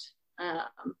about. And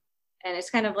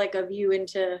it's kind of like a view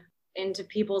into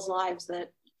people's lives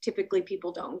that typically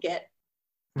people don't get.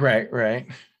 Right.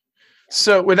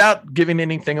 So without giving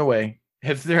anything away,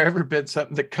 has there ever been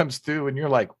something that comes through and you're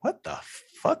like, what the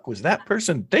fuck was that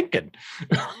person thinking?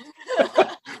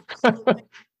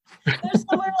 There's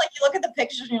somewhere like you look at the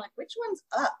pictures and you're like, which one's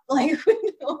up? Like,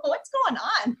 what's going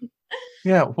on?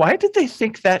 Yeah. Why did they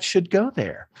think that should go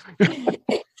there?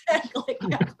 Exactly.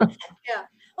 Yeah.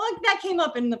 Well, that came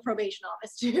up in the probation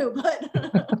office too,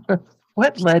 but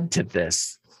what led to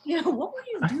this? Yeah. What were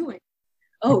you doing?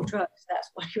 Oh, drugs. That's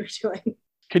what you were doing.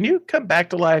 Can you come back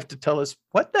to life to tell us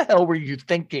what the hell were you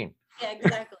thinking? Yeah,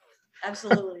 exactly.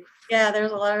 Absolutely. Yeah.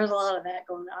 There's a lot of that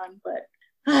going on, but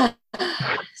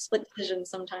split decisions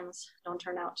sometimes don't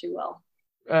turn out too well.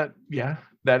 Yeah,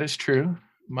 that is true.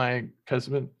 My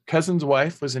cousin's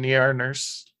wife was an ER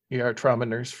nurse, ER trauma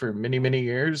nurse for many, many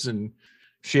years. And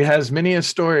she has many a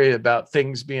story about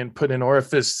things being put in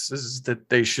orifices that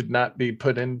they should not be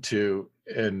put into.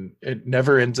 And it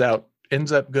never ends up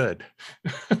good.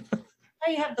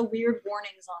 You have the weird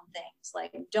warnings on things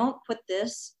like, don't put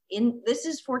this in, this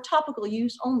is for topical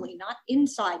use only, not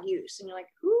inside use. And you're like,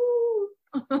 ooh.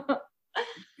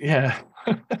 Yeah.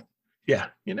 Yeah.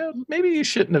 Maybe you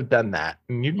shouldn't have done that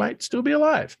and you might still be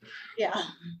alive. Yeah.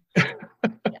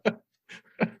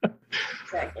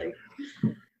 Exactly.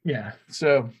 Yeah.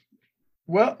 So,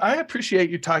 well, I appreciate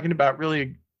you talking about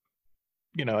really,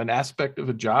 an aspect of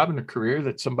a job and a career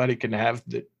that somebody can have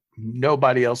that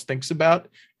nobody else thinks about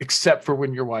except for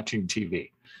when you're watching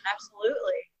TV.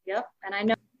 Absolutely. Yep. And I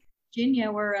know Virginia,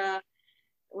 we're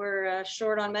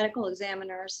short on medical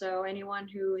examiners, so anyone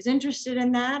who is interested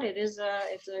in that, it's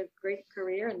a great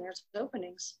career, and there's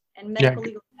openings, and medical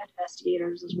legal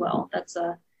investigators as well. That's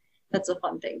a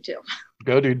fun thing too.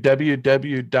 Go to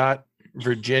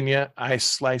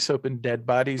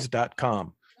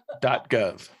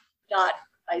www.virginiaisliceopendeadbodies.com.gov.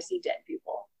 I see dead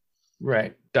people.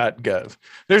 Right. .gov.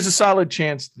 There's a solid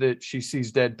chance that she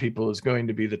sees dead people is going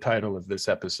to be the title of this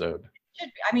episode. Should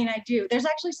be. I mean, I do. There's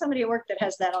actually somebody at work that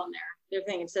has that on their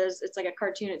thing. It says, it's like a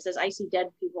cartoon. It says, I see dead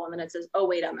people. And then it says, oh,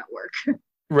 wait, I'm at work.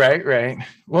 Right.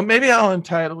 Well, maybe I'll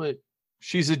entitle it,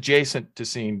 She's Adjacent to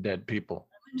Seeing Dead People.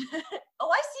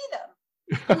 Oh, I see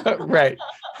them. Right.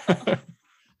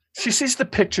 She sees the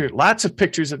picture, lots of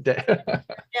pictures of dead.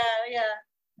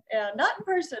 Yeah, not in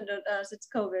person since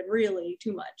COVID, really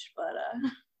too much, but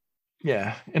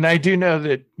yeah. And I do know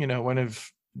that, one of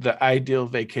the ideal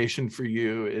vacation for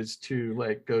you is to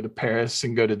like go to Paris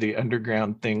and go to the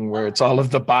underground thing where it's all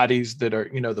of the bodies that are,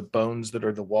 the bones that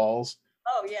are the walls.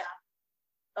 Oh yeah.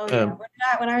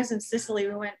 When I was in Sicily,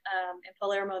 we went in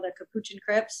Palermo, the Capuchin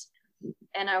Crypts,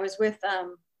 and I was with I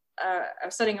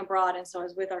was studying abroad, and so I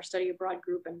was with our study abroad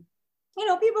group, and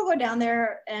people go down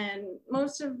there and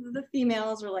most of the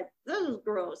females are like, this is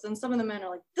gross. And some of the men are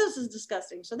like, this is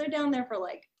disgusting. So they're down there for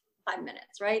like 5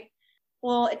 minutes, right?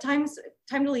 Well, at times,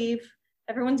 time to leave.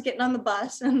 everyone's getting on the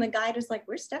bus, and the guide is like,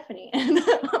 "Where's Stephanie?" And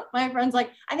my friend's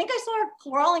like, "I think I saw her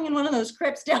crawling in one of those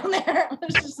crypts down there." I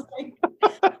was just like,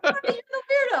 "You're the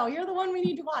weirdo. You're the one we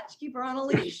need to watch. Keep her on a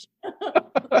leash."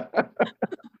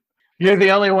 You're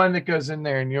the only one that goes in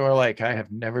there and you're like, I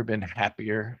have never been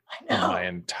happier in my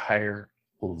entire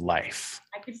life.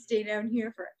 I could stay down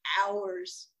here for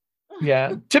hours.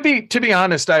 Yeah. To be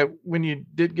honest, when you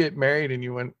did get married and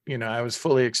you went, I was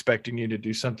fully expecting you to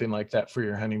do something like that for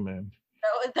your honeymoon.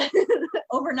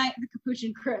 Overnight in the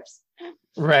Capuchin Crypts.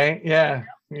 Right. Yeah.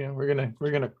 Yeah. We're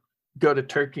gonna go to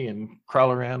Turkey and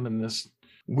crawl around in this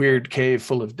weird cave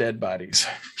full of dead bodies.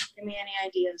 Give me any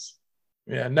ideas.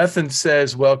 Yeah, nothing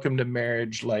says welcome to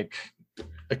marriage like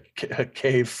a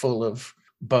cave full of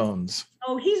bones.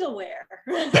 Oh, he's aware.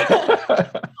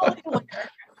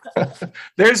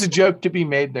 There's a joke to be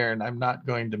made there, and I'm not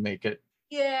going to make it.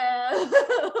 Yeah.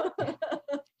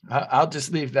 I'll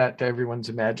just leave that to everyone's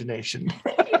imagination.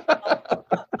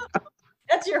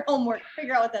 That's your homework.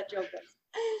 Figure out what that joke is.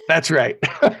 That's right.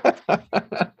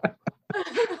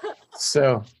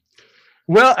 So,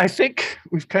 well, I think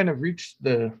we've kind of reached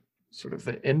the sort of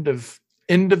the end of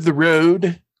the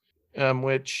road,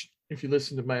 which if you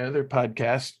listen to my other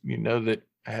podcast, you know that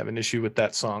I have an issue with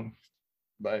that song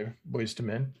by Boyz II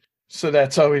Men. So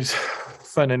that's always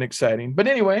fun and exciting. But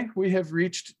anyway, we have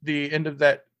reached the end of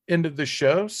the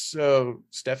show. So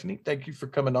Stephanie, thank you for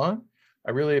coming on.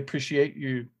 I really appreciate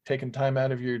you taking time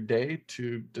out of your day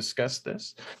to discuss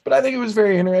this. But I think it was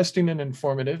very interesting and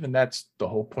informative, and that's the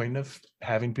whole point of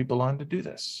having people on to do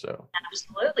this. So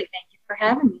absolutely. Thank you for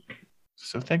having me.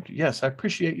 So thank you. Yes, I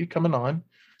appreciate you coming on.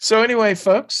 So anyway,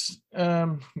 folks,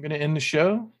 I'm going to end the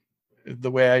show the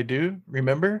way I do.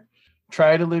 Remember,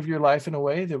 try to live your life in a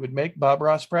way that would make Bob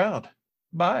Ross proud.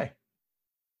 Bye.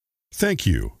 Thank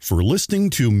you for listening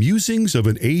to Musings of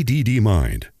an ADD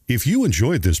Mind. If you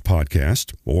enjoyed this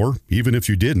podcast, or even if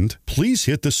you didn't, please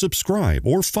hit the subscribe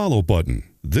or follow button.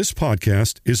 This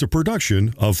podcast is a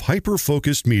production of Hyper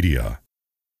Focused Media.